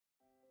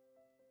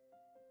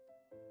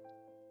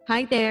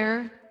Hi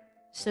there.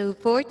 So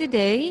for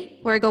today,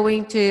 we're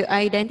going to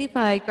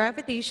identify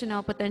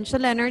gravitational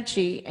potential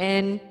energy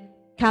and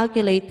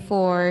calculate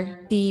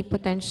for the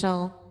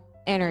potential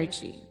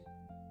energy.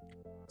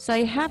 So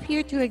I have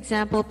here two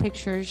example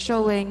pictures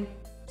showing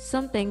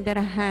something that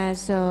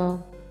has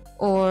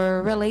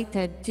or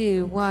related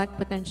to what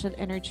potential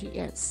energy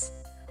is.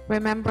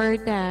 Remember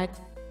that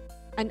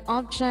an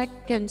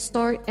object can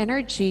store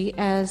energy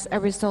as a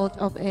result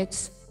of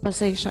its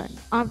position.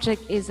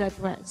 Object is at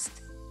rest.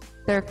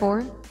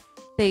 Therefore,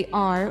 they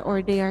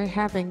are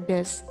having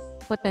this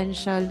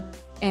potential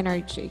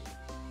energy.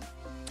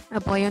 A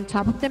boy on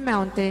top of the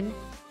mountain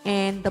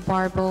and the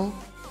barbell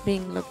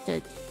being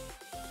lifted.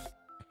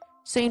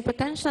 So in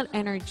potential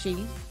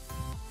energy,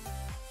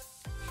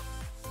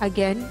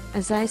 again,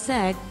 as I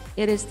said,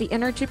 it is the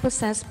energy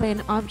possessed by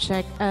an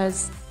object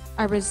as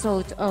a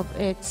result of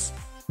its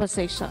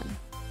position.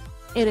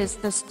 It is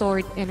the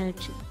stored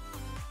energy.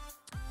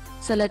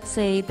 So let's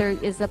say there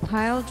is a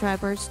pile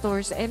driver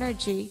stores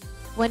energy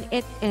when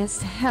it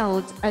is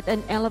held at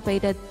an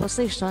elevated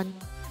position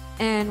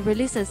and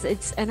releases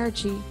its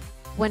energy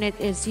when it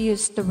is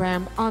used to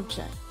ram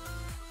object.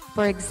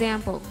 For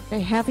example,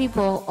 the heavy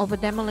ball of a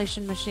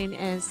demolition machine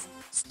is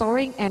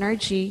storing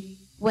energy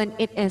when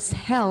it is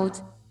held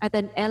at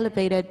an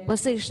elevated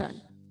position.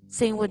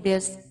 Same with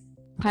this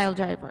pile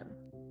driver.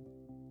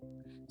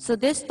 So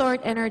this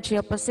stored energy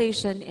of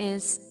position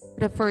is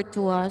referred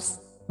to as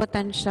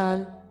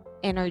potential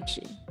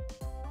energy.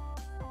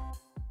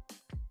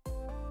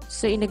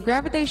 So in the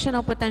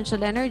gravitational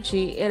potential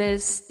energy, it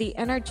is the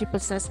energy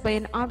possessed by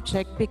an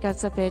object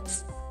because of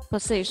its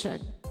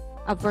position,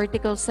 a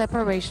vertical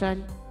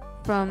separation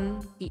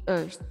from the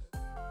earth.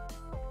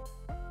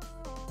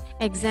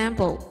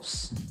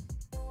 Examples.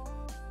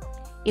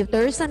 If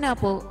there is an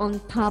apple on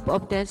top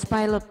of this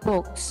pile of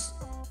books,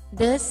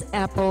 this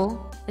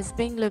apple is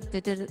being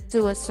lifted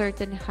to a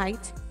certain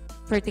height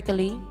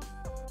vertically,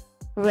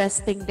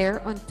 resting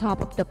there on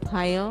top of the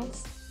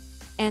piles,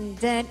 and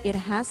then it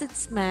has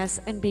its mass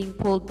and being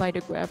pulled by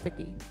the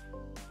gravity.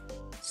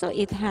 So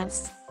it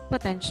has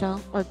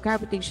potential or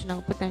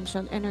gravitational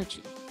potential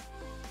energy.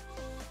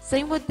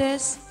 Same with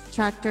this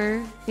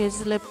tractor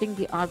is lifting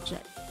the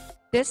object.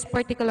 This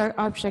particular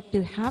object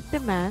to have the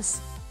mass,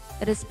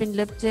 it has been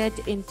lifted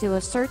into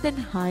a certain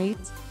height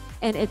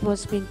and it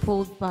was being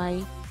pulled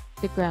by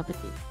the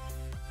gravity.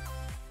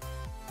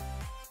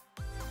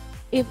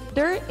 If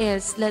there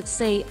is, let's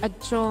say, a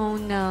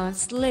drone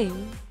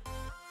sling,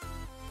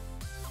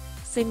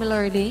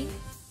 similarly,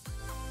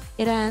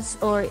 it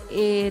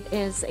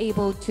is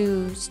able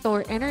to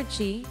store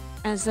energy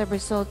as a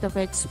result of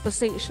its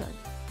position.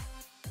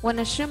 When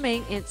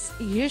assuming its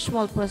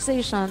usual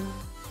position,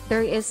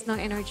 there is no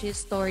energy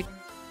stored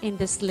in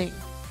the sling.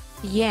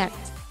 Yet,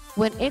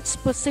 when its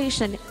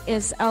position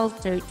is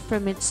altered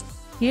from its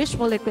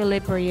usual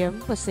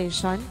equilibrium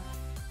position,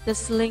 the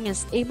sling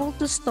is able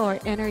to store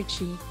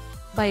energy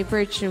by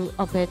virtue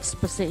of its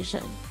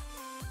position.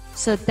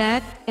 So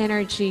that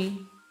energy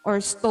or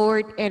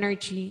stored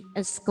energy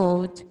is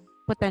called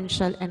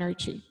potential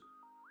energy.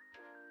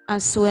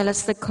 As well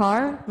as the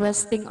car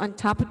resting on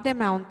top of the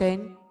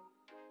mountain,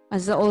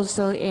 as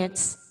also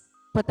its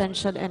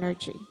potential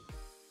energy.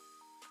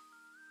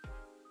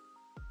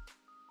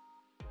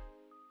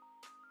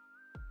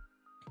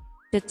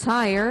 The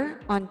tire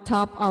on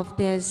top of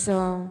this,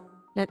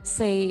 let's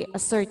say a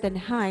certain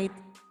height,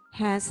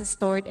 has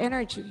stored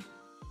energy,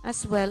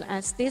 as well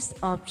as this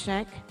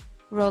object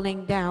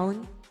rolling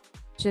down.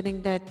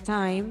 During that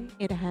time,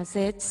 it has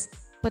its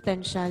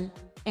potential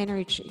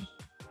energy.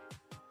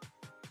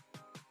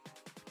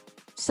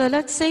 So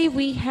let's say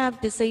we have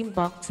the same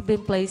box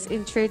being placed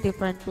in three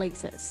different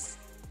places.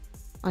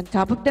 On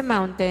top of the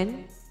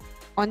mountain,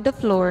 on the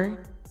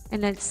floor,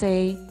 and let's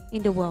say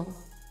in the wall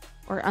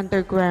or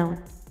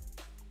underground.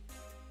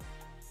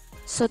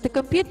 So to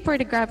compute for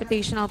the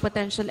gravitational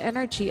potential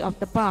energy of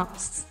the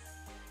box,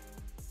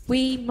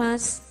 we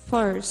must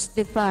first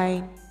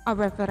define a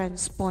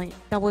reference point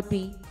that would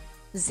be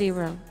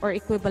 0 or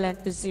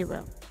equivalent to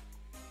 0.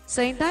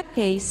 So in that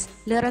case,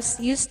 let us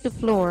use the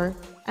floor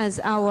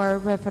as our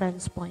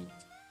reference point.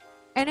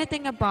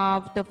 Anything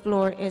above the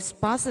floor is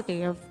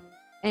positive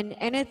and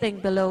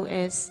anything below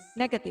is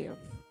negative.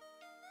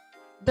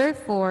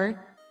 Therefore,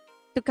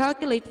 to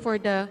calculate for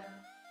the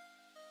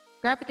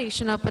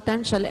gravitational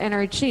potential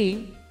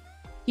energy,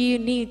 you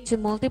need to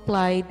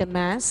multiply the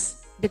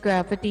mass, the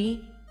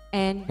gravity,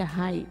 and the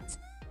height.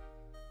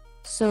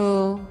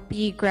 So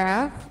P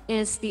grav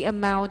is the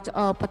amount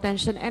of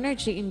potential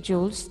energy in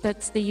joules.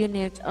 That's the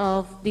unit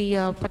of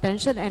the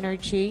potential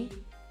energy.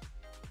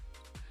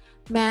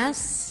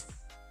 Mass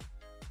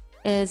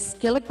is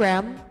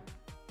kilogram,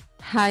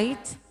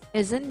 height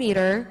is in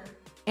meter,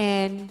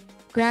 and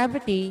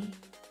gravity,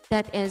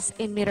 that is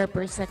in meter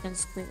per second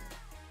squared.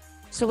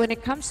 So when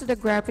it comes to the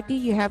gravity,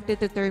 you have to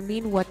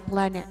determine what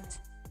planet.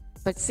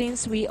 But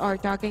since we are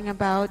talking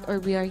about, or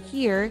we are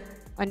here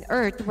on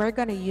Earth, we're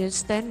going to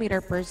use 10 meter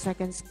per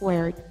second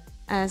squared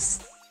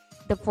as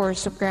the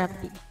force of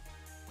gravity.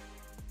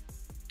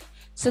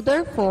 So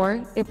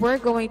therefore, if we're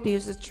going to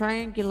use a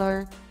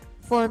triangular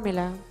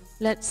formula,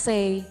 let's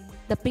say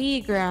the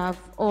PE graph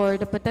or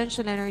the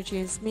potential energy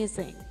is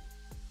missing,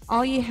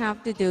 all you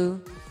have to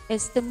do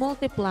is to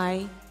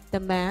multiply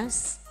the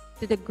mass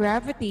to the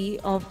gravity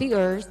of the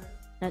Earth,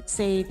 let's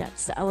say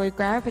that's our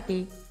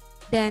gravity,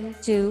 then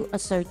to a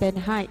certain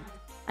height,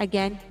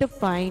 again to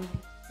find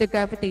the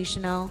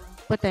gravitational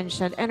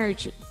potential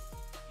energy.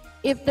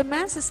 If the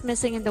mass is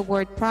missing in the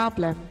word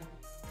problem,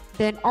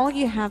 then all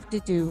you have to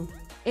do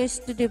is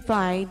to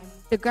divide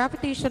the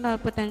gravitational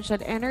potential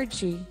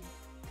energy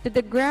to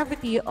the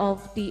gravity of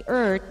the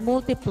Earth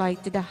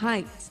multiplied to the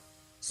height.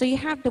 So you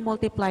have to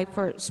multiply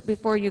first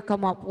before you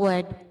come up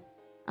with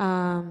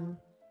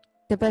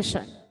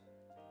division.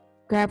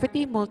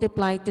 Gravity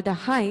multiplied to the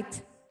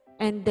height,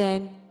 and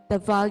then the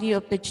value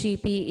of the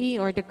GPE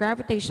or the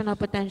gravitational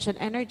potential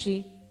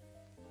energy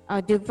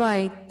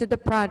divide to the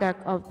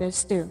product of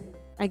these two.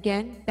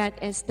 Again, that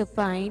is to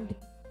find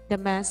the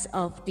mass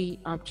of the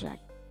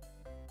object.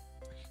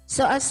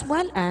 So as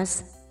well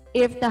as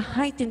if the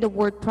height in the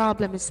word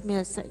problem is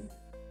missing,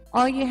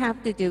 all you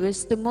have to do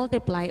is to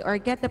multiply or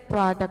get the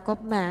product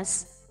of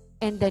mass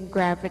and then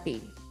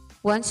gravity.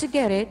 Once you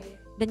get it,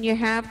 then you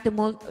have to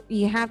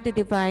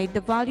divide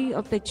the value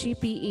of the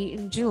GPE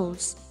in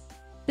joules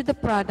to the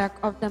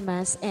product of the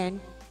mass and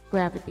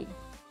gravity.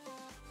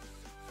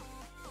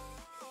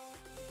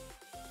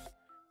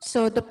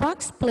 So the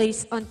box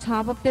placed on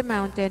top of the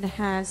mountain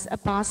has a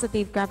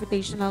positive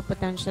gravitational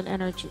potential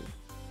energy.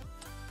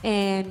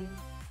 And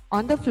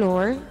on the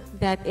floor,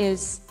 that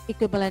is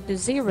equivalent to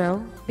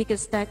 0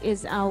 because that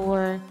is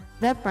our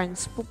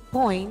reference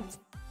point.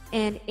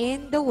 And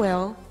in the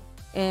well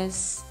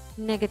is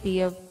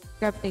negative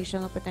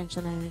gravitational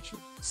potential energy.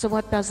 So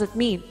what does it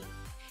mean?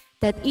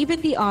 That even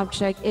the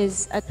object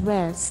is at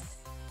rest,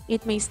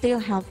 it may still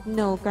have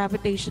no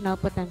gravitational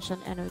potential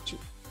energy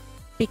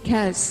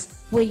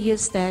because we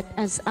use that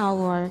as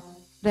our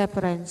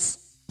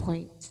reference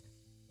point.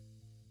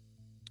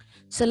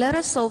 So let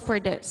us solve for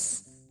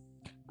this.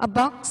 A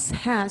box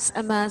has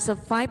a mass of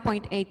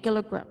 5.8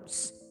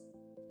 kilograms.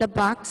 The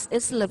box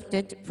is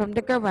lifted from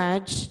the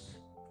garage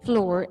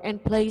floor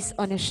and placed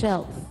on a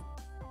shelf.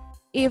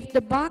 If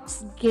the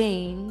box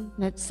gains,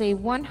 let's say,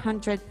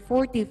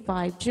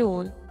 145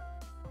 joule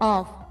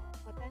of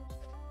potential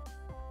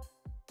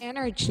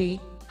energy,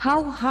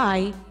 how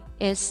high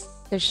is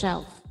the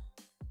shelf?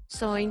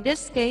 So in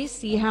this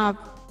case, you have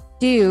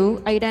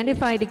to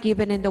identify the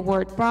given in the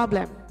word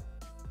problem.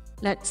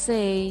 Let's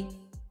say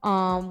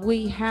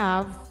we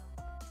have,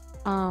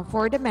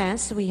 for the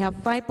mass, we have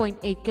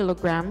 5.8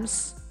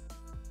 kilograms.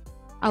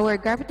 Our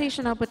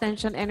gravitational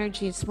potential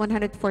energy is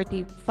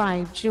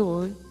 145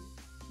 joule.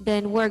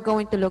 Then we're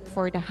going to look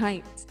for the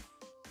height.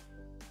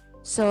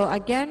 So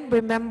again,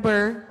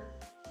 remember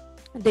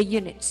the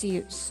units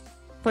used.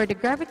 For the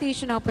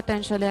gravitational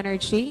potential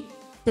energy,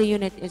 the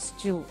unit is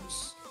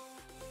joules.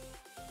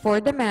 For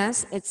the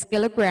mass, it's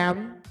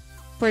kilogram.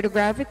 For the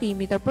gravity,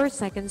 meter per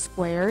second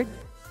squared.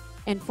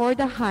 And for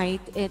the height,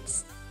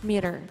 it's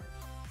meter.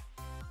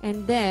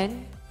 And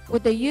then,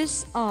 with the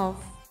use of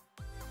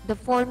the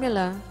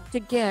formula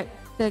to get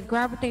the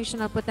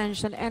gravitational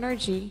potential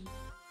energy,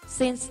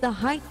 since the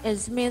height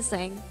is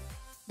missing,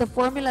 the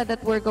formula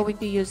that we're going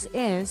to use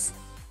is,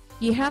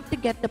 you have to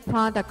get the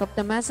product of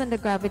the mass and the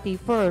gravity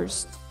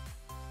first,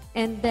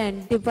 and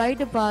then divide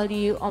the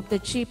value of the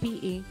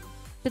GPE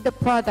to the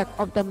product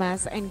of the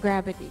mass and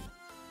gravity.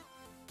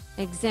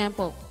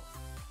 Example,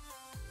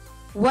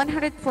 for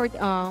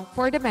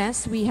the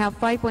mass, we have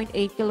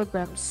 5.8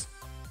 kilograms.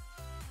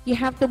 You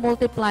have to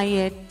multiply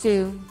it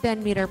to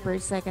 10 meter per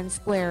second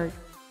squared.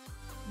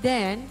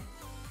 Then,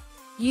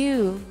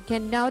 you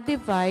can now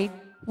divide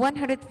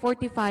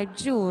 145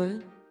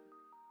 joule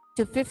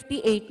to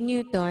 58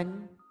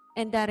 Newton,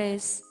 and that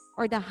is,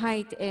 or the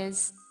height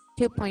is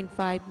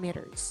 2.5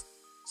 meters.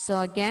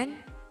 So again,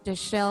 the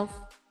shelf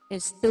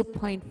is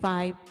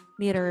 2.5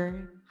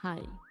 meter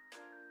high.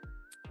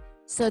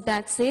 So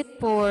that's it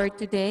for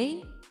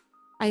today.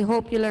 I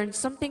hope you learned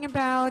something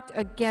about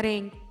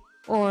getting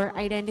or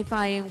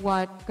identifying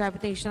what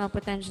gravitational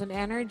potential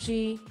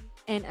energy,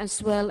 and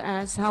as well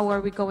as how are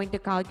we going to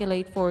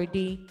calculate for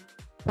the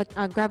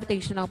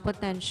gravitational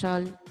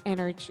potential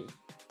energy.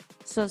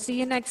 So see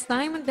you next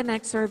time in the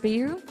next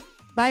review.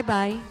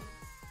 Bye-bye.